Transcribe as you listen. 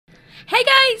Hey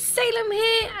guys, Salem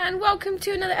here, and welcome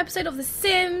to another episode of The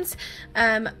Sims.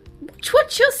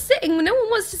 What you're sitting? No one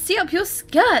wants to see up your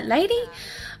skirt, lady.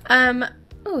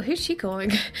 Oh, who's she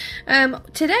calling?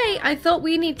 Today I thought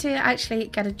we need to actually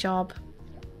get a job.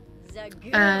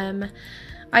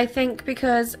 I think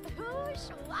because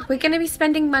we're going to be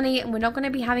spending money and we're not going to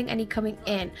be having any coming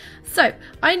in. So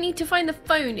I need to find the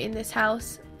phone in this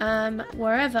house,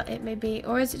 wherever it may be.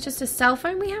 Or is it just a cell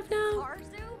phone we have now?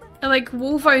 Are like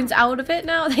wall phones out of it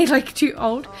now? Are they like too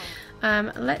old?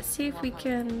 Let's see if we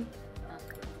can.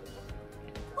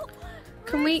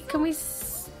 Can we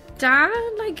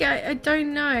stand? Like I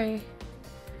don't know.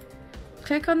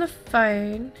 Click on the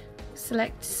phone.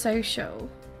 Select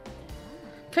social.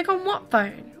 Click on what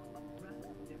phone?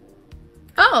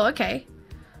 Oh, okay.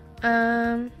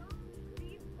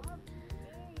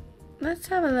 Let's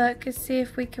have a look and see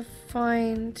if we can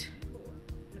find.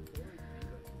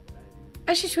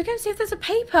 Actually, should we go and see if there's a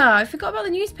paper? I forgot about the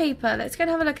newspaper. Let's go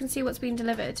and have a look and see what's been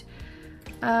delivered.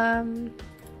 No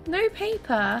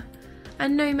paper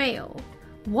and no mail.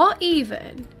 What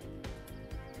even?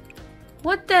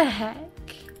 What the heck?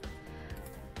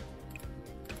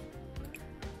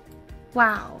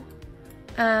 Wow.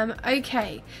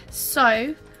 Okay,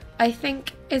 so I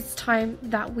think it's time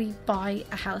that we buy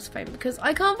a house phone because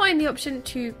I can't find the option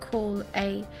to call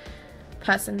a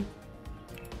person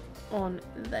on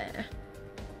there.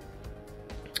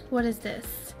 What is this?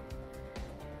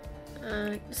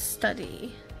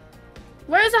 Study.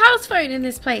 Where is a house phone in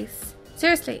this place?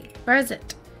 Seriously, where is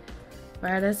it?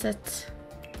 Where is it?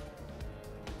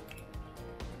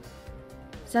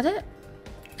 Is that it?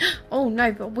 Oh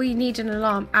no, but we need an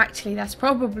alarm. Actually, that's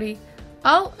probably...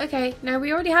 Oh, okay. No,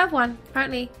 we already have one,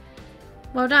 apparently.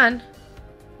 Well done.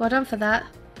 Well done for that.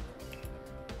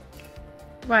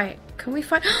 Right, can we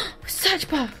find... Search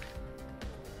bar!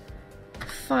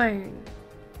 Phone.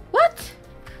 What?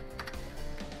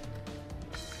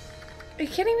 Are you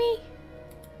kidding me?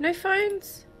 No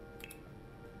phones?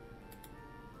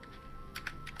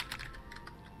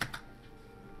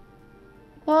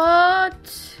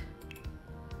 What?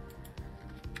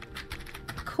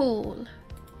 Call.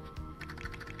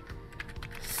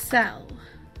 Sell.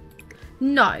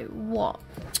 No, what?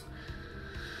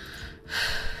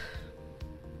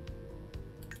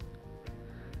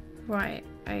 Right,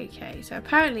 okay, so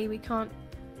apparently we can't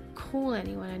call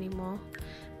anyone anymore.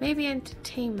 Maybe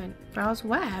entertainment. Browse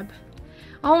web.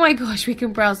 Oh my gosh, we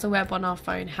can browse the web on our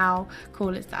phone. How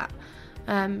cool is that?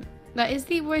 That is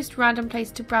the most random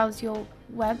place to browse your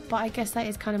web, but I guess that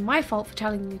is kind of my fault for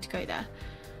telling you to go there.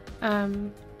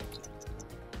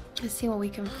 Let's see what we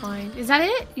can find. Is that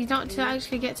it? You don't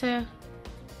actually get to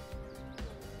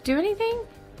do anything?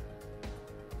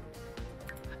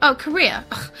 Oh, career.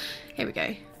 Ugh, here we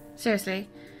go. Seriously.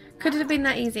 Could it have been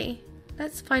that easy?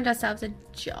 Let's find ourselves a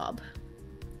job.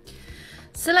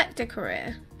 Select a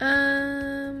career.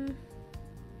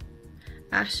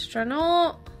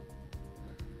 Astronaut.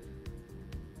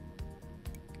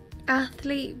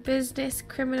 Athlete, business,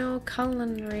 criminal,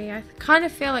 culinary. I kind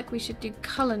of feel like we should do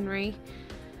culinary.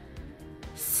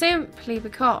 Simply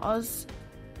because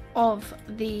of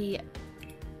the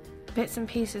bits and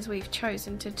pieces we've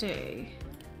chosen to do.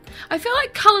 I feel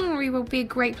like culinary will be a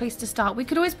great place to start. We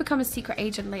could always become a secret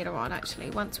agent later on, actually,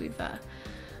 once we've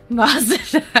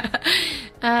mastered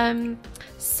it.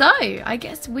 So, I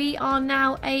guess we are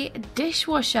now a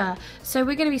dishwasher. So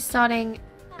we're going to be starting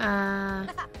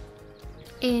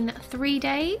in 3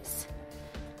 days.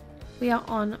 We are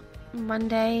on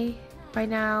Monday right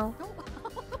now.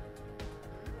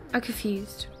 I'm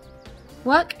confused.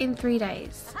 Work in 3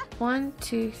 days. 1,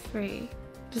 2, 3.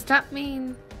 Does that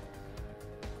mean...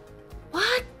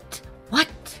 What?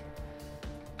 What?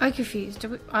 I'm confused.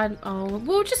 Oh,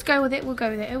 we'll just go with it. We'll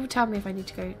go with it. It will tell me if I need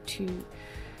to go to...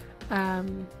 I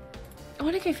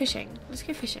want to go fishing. Let's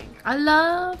go fishing. I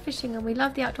love fishing and we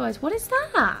love the outdoors. What is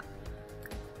that?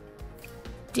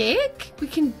 Dig? We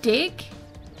can dig?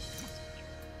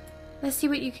 Let's see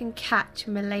what you can catch,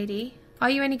 milady. Are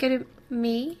you any good at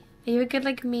me? Are you good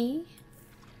like me?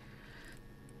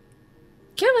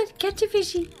 Come on, catch a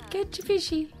fishy. Catch a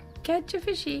fishy. Catch a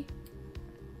fishy.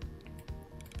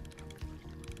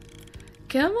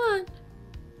 Come on.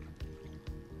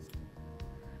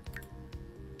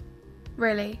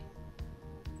 Really?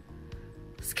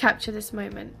 Let's capture this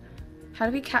moment. How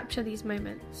do we capture these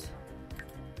moments?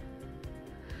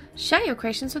 Share your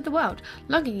creations with the world.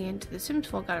 Logging into the Sims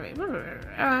 4 gallery.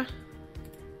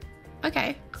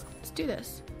 Okay, let's do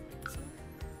this.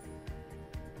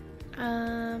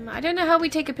 I don't know how we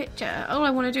take a picture. All I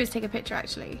want to do is take a picture,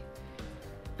 actually.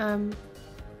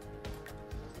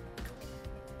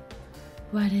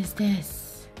 What is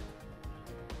this?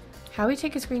 How do we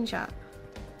take a screenshot?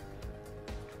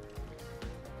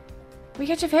 We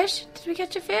catch a fish? Did we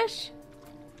catch a fish?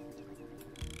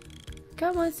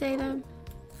 Come on, Salem.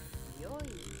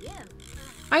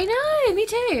 I know, me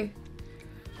too.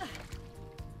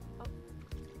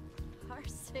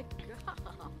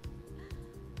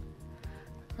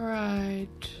 Right.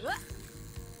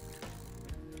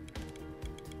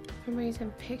 Memories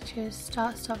and pictures.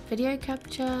 Stop video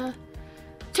capture.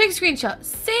 Take a screenshot.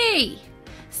 See.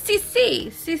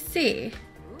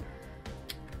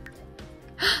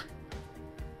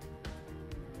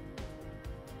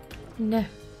 No.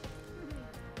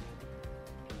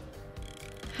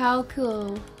 How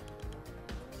cool.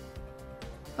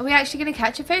 Are we actually going to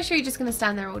catch a fish, or are you just going to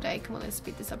stand there all day? Come on, let's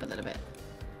speed this up a little bit.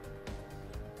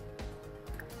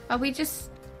 Are we just...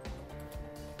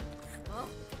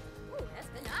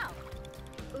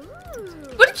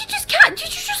 What did you just catch? Did you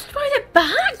just throw that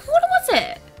back? What was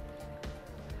it?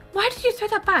 Why did you throw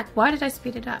that back? Why did I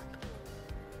speed it up?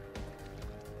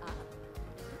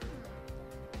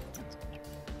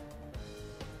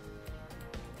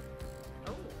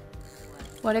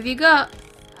 What have you got?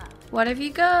 What have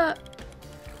you got?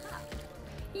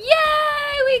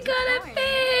 Yay! We got a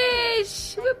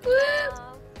fish! Whoop whoop!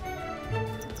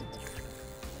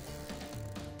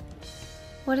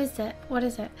 What is it? What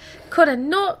is it? Caught a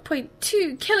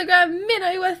 0.2 kilogram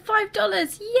minnow worth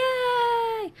 $5.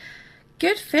 Yay!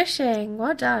 Good fishing.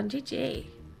 Well done. GG.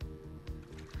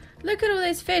 Look at all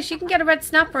those fish. You can get a red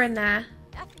snapper in there.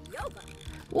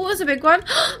 What was a big one?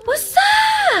 What's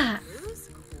that?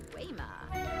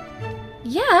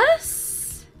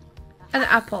 Yes. An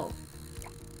apple.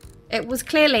 It was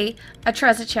clearly a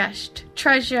treasure chest.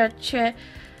 Treasure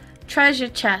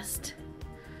chest.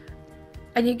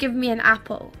 And you give me an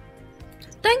apple.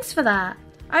 Thanks for that.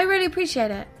 I really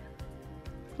appreciate it.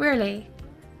 Really.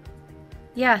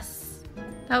 Yes.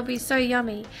 That would be so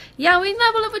yummy. Yeah, we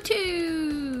level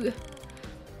 2.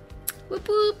 Whoop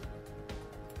whoop.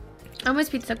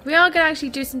 Almost pizza. We are going to actually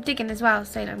do some digging as well,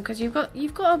 Salem, because you've got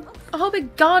a whole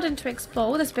big garden to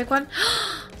explore. This big one.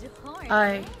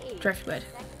 Oh, driftwood.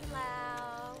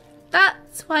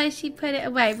 That's why she put it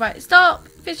away. Right, stop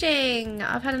fishing.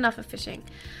 I've had enough of fishing.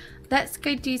 Let's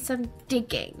go do some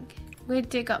digging. We'll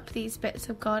dig up these bits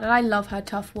of garden. I love her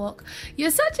tough walk.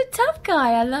 You're such a tough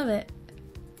guy. I love it.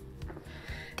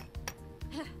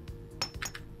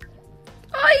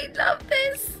 I love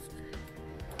this.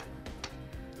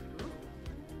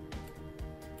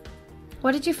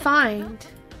 What did you find?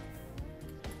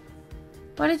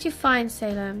 What did you find,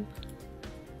 Salem?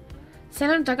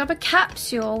 Salem dug up a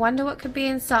capsule. Wonder what could be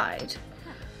inside.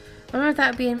 I wonder if that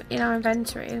would be in our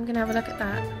inventory. I'm going to have a look at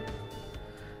that.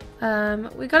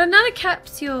 We got another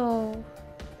capsule.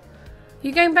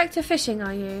 You going back to fishing,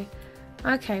 are you?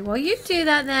 Okay, well you do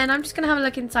that then. I'm just going to have a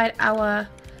look inside our...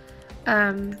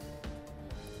 I'm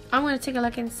going to take a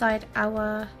look inside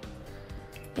our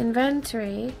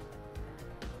inventory.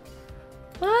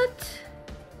 What?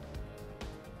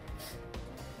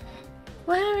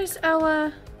 Where is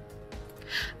our...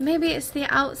 Maybe it's the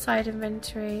outside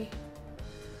inventory.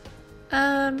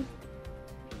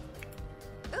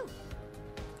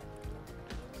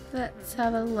 Let's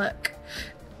have a look.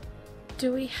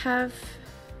 Do we have...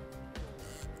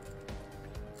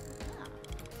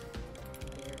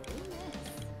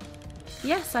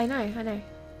 Yes, I know. Yay!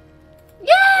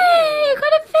 You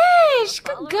got a fish!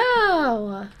 Good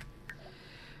go!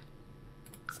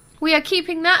 We are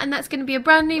keeping that, and that's going to be a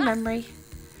brand new memory.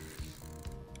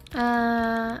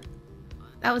 That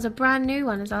was a brand new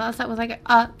one as well. That was like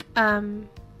up in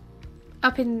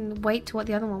weight to what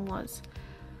the other one was.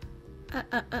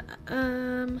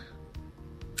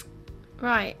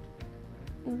 Right.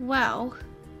 Well,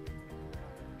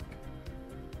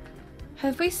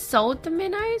 have we sold the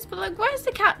minnows? But like, where's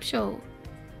the capsule?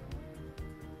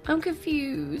 I'm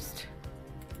confused.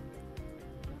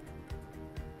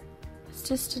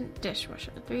 Assistant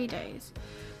dishwasher, 3 days.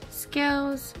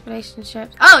 Skills,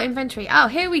 relationships. Oh, inventory. Oh,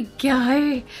 here we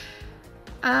go.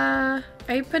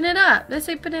 Open it up. Let's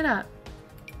open it up.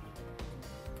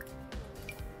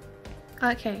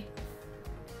 Okay.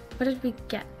 What did we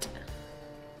get?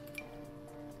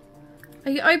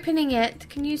 Are you opening it?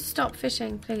 Can you stop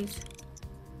fishing, please?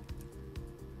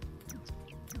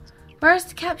 Where's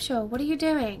the capsule? What are you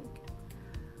doing?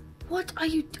 What are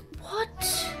you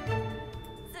what?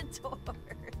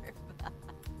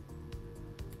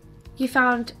 You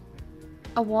found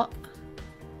a what?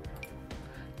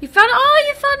 You found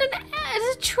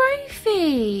it's a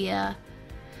trophy.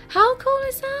 How cool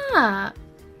is that?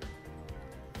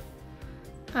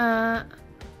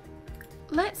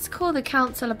 Let's call the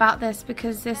council about this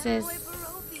because this is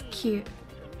cute.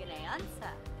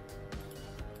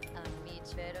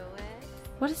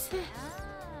 What is this?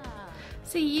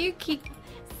 So Yuki.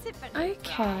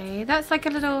 Okay, that's like a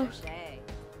little.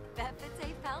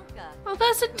 Oh,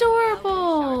 that's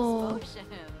adorable.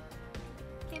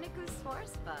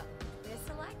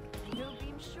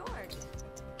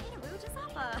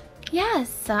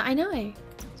 Yes, I know.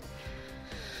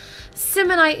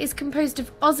 Simonite is composed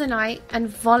of ozonite and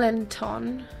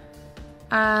volanton,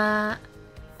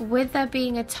 with there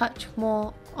being a touch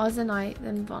more ozonite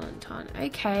than volanton.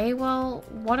 Okay, well,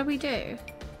 what do we do?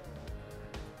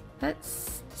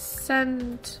 Let's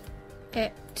send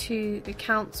it to the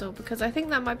council, because I think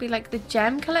that might be like the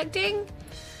gem collecting.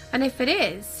 And if it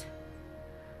is,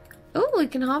 oh, we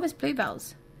can harvest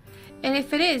bluebells. And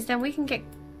if it is, then we can get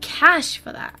cash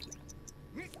for that.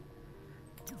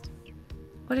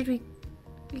 What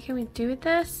can we do with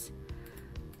this?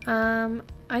 I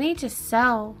need to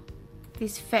sell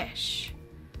these fish.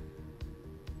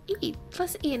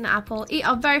 Let's eat an apple. Eat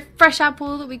a very fresh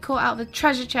apple that we caught out of the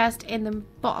treasure chest in the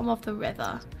bottom of the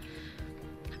river.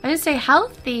 I didn't say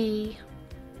healthy.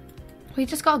 We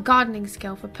just got a gardening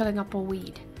skill for pulling up a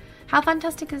weed. How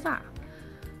fantastic is that?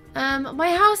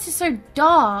 My house is so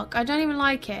dark. I don't even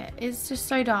like it. It's just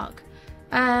so dark.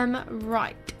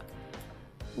 Right.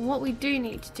 What we do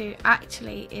need to do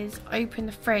actually is open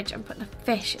the fridge and put the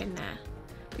fish in there,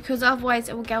 because otherwise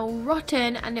it will get all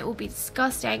rotten and it will be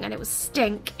disgusting and it will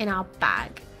stink in our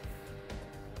bag.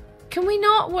 Can we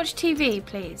not watch TV,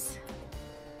 please?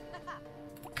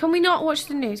 Can we not watch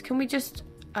the news? Can we just...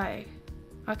 Oh,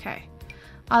 okay.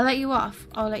 I'll let you off.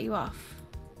 I'll let you off.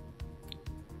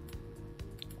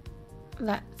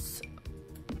 Let's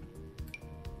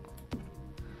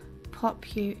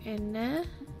pop you in there.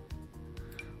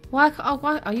 Why?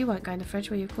 Oh, you won't go in the fridge,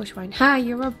 will you? Of course you won't. Ha!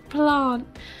 You're a plant.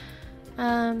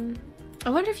 I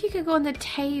wonder if you could go on the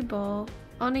table.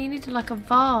 Oh no, you need like a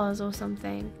vase or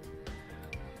something.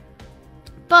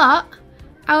 But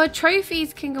our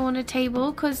trophies can go on a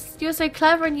table because you're so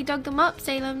clever and you dug them up,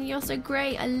 Salem. You're so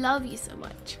great. I love you so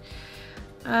much.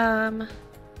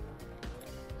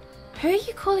 Who are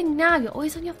you calling now? You're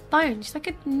always on your phone. She's like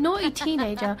a naughty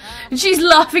teenager. And she's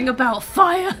laughing about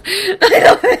fire.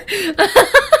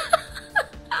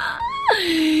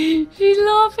 She's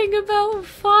laughing about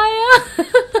fire.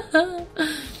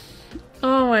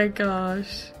 Oh my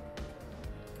gosh.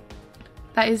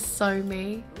 That is so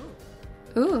me.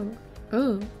 Ooh.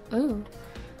 Ooh. Ooh.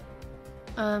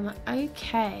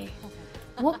 Okay.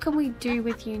 What can we do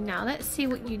with you now? Let's see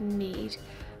what you need.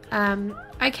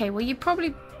 Okay, well you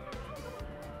probably...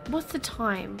 What's the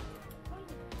time?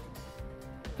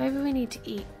 Maybe we need to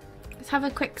eat. Let's have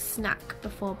a quick snack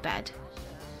before bed.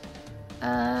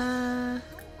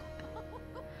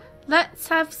 Let's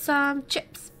have some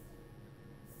chips.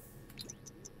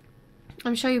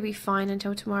 I'm sure you'll be fine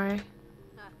until tomorrow.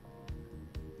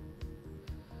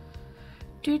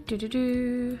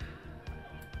 Do.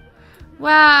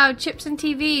 Wow, chips and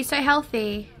TV, so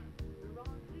healthy.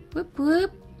 Whoop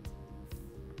whoop.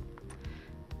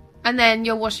 And then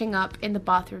you're washing up in the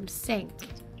bathroom sink.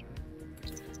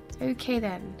 Okay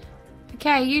then.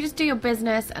 Okay, you just do your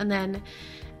business and then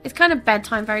it's kind of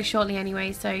bedtime very shortly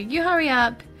anyway, so you hurry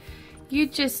up. You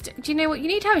just, do you know what? You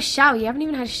need to have a shower. You haven't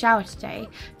even had a shower today.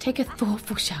 Take a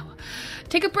thoughtful shower.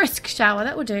 Take a brisk shower,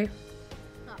 that will do.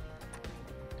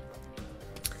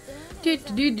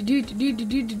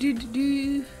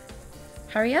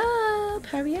 Hurry up,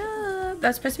 hurry up.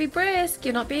 That's supposed to be brisk.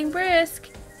 You're not being brisk.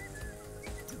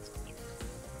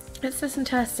 Let's listen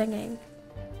to her singing.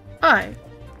 Oh.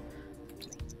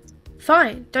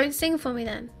 Fine. Don't sing for me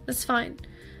then. That's fine.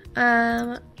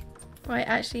 Right,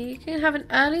 actually, you can have an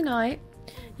early night.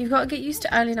 You've got to get used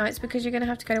to early nights because you're going to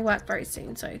have to go to work very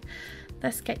soon. So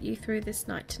let's get you through this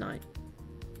night tonight.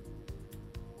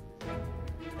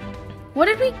 What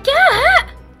did we get?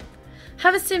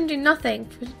 Have a sim do nothing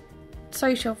for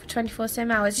social for 24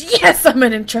 sim hours. Yes, I'm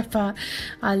an intrepid.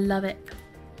 I love it.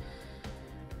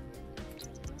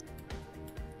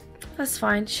 That's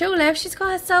fine. She'll live. She's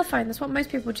got her cell phone. That's what most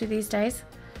people do these days.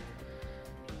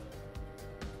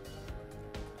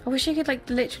 I wish you could like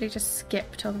literally just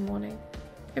skip till the morning.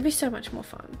 It'd be so much more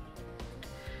fun.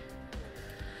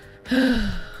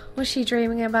 What's she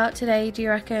dreaming about today, do you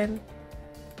reckon?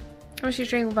 What's she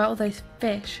dreaming about all those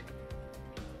fish?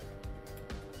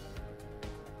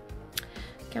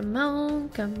 Come on,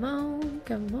 come on,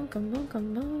 come on, come on,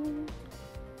 come on.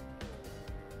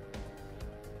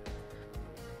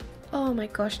 Oh my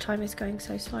gosh, time is going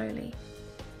so slowly.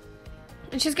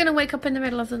 And she's going to wake up in the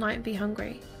middle of the night and be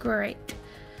hungry. Great.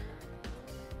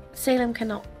 Salem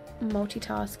cannot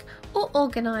multitask or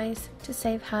organise to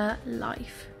save her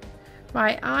life.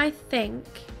 Right, I think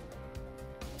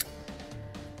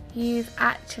You've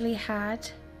actually had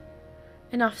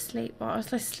enough sleep. Well,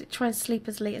 let's try and sleep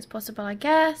as late as possible, I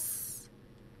guess.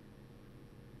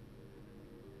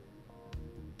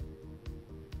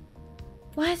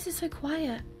 Why is it so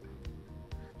quiet?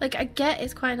 Like, I get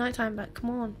it's quiet nighttime, but come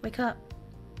on, wake up.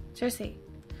 Seriously.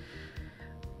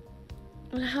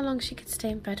 I wonder how long she could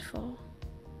stay in bed for.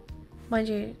 Mind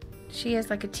you, she is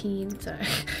like a teen, so...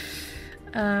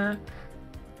 yeah,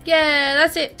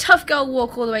 that's it. Tough girl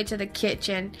walk all the way to the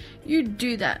kitchen. You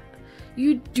do that.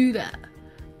 You do that.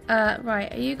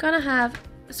 Right, are you gonna have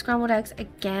scrambled eggs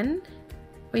again?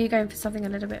 Or are you going for something a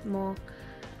little bit more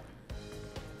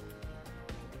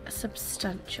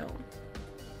substantial?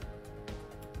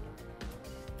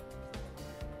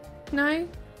 No?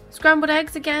 Scrambled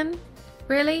eggs again?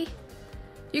 Really?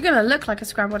 You're gonna look like a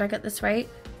scrambled egg at this rate.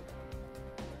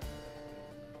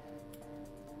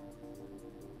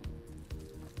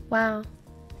 Wow.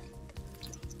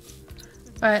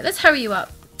 Alright, let's hurry you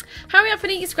up. Hurry up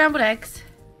and eat your scrambled eggs.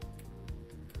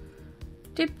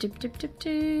 Dip dip dip dip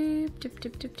dip dip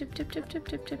dip dip dip dip dip dip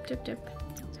dip dip dip dip.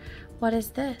 What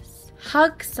is this?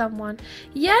 Hug someone.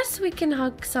 Yes, we can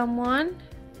hug someone.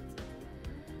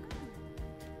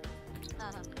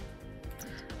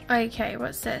 Okay,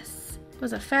 what's this? It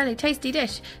was a fairly tasty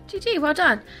dish. GG, well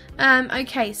done.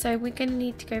 Okay, so we're gonna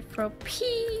need to go for a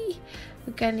pee.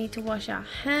 We're gonna need to wash our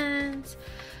hands.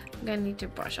 We're gonna need to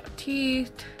brush our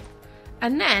teeth.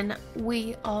 And then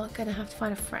we are gonna have to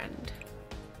find a friend.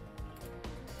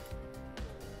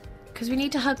 Because we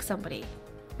need to hug somebody.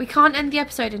 We can't end the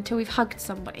episode until we've hugged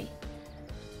somebody.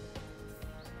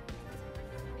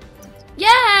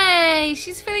 Yay!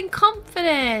 She's feeling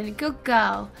confident. Good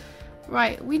girl.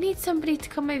 Right, we need somebody to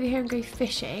come over here and go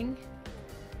fishing.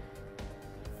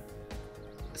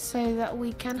 So that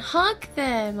we can hug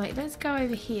them. Like, let's go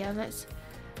over here. Let's...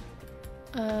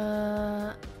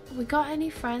 we got any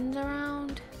friends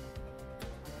around?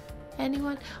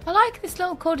 Anyone? I like this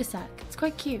little cul-de-sac. It's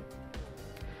quite cute.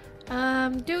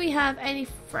 Do we have any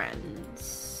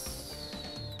friends?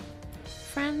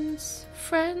 Friends?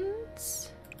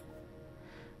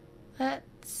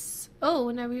 Let's... Oh,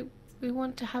 no, we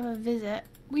want to have a visit.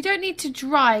 We don't need to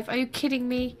drive. Are you kidding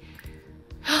me?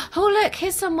 Oh, look,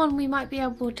 here's someone we might be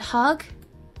able to hug.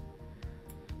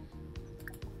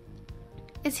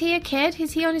 Is he a kid?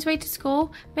 Is he on his way to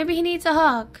school? Maybe he needs a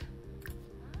hug.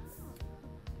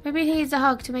 Maybe he needs a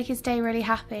hug to make his day really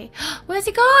happy. Where's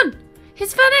he gone?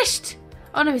 He's vanished.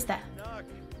 Oh, no, he's there.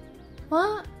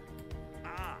 What?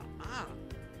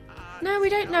 No, we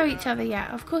don't know each other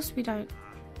yet. Of course we don't.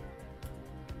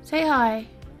 Say hi.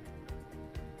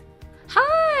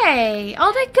 Hi!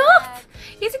 Oh, they're goth!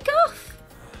 He's a goth!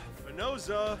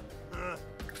 Finoza!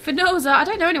 Finoza? I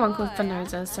don't know anyone called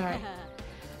Finoza, sorry.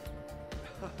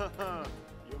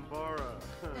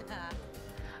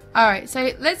 Alright,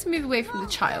 so let's move away from the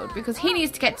child because he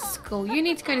needs to get to school. You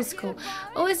need to go to school.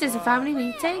 Oh, is this a family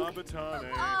meeting?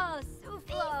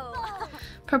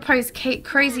 Proposed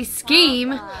crazy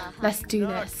scheme. Let's do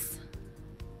this.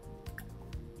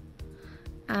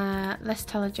 Let's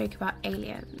tell a joke about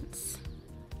aliens.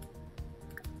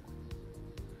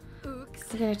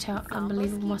 I'm gonna tell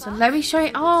unbelievable muscles. Let me show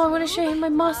you. Oh, I want to show him my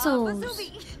muscles.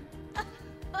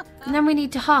 And then we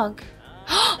need to hug.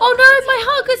 Oh no, my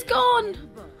hug is gone.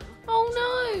 Oh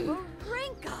no.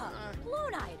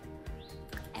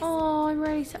 Oh, I'm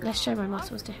really sad. Let's show my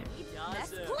muscles to him.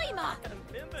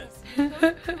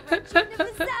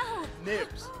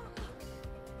 Nibs.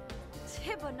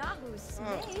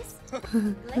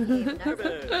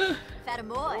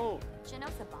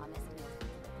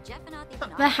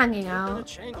 They're hanging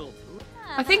out.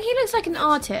 I think he looks like an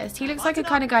artist. He looks like a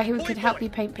kind of guy who could help me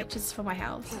paint pictures for my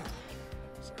house.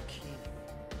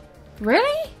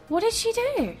 Really? What did she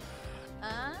do?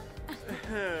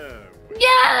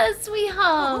 Yes, we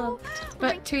hugged!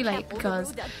 But too late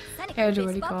because it had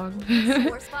already gone.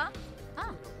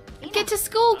 Get to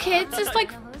school, kids! It's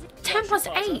like 10 past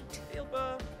 8.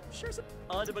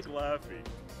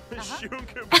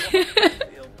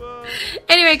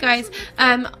 Anyway, guys,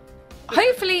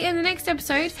 hopefully in the next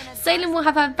episode, Salem will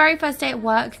have her very first day at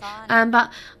work.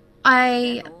 But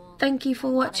I thank you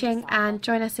for watching and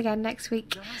join us again next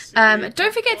week.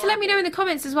 Don't forget to let me know in the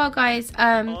comments as well, guys,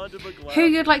 who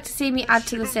you'd like to see me add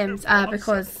to The Sims,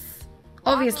 because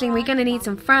obviously we're going to need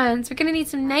some friends, we're going to need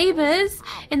some neighbours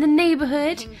in the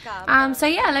neighbourhood. So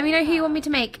yeah, let me know who you want me to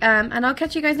make, and I'll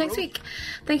catch you guys next week.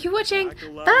 Thank you for watching.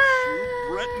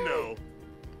 Bye!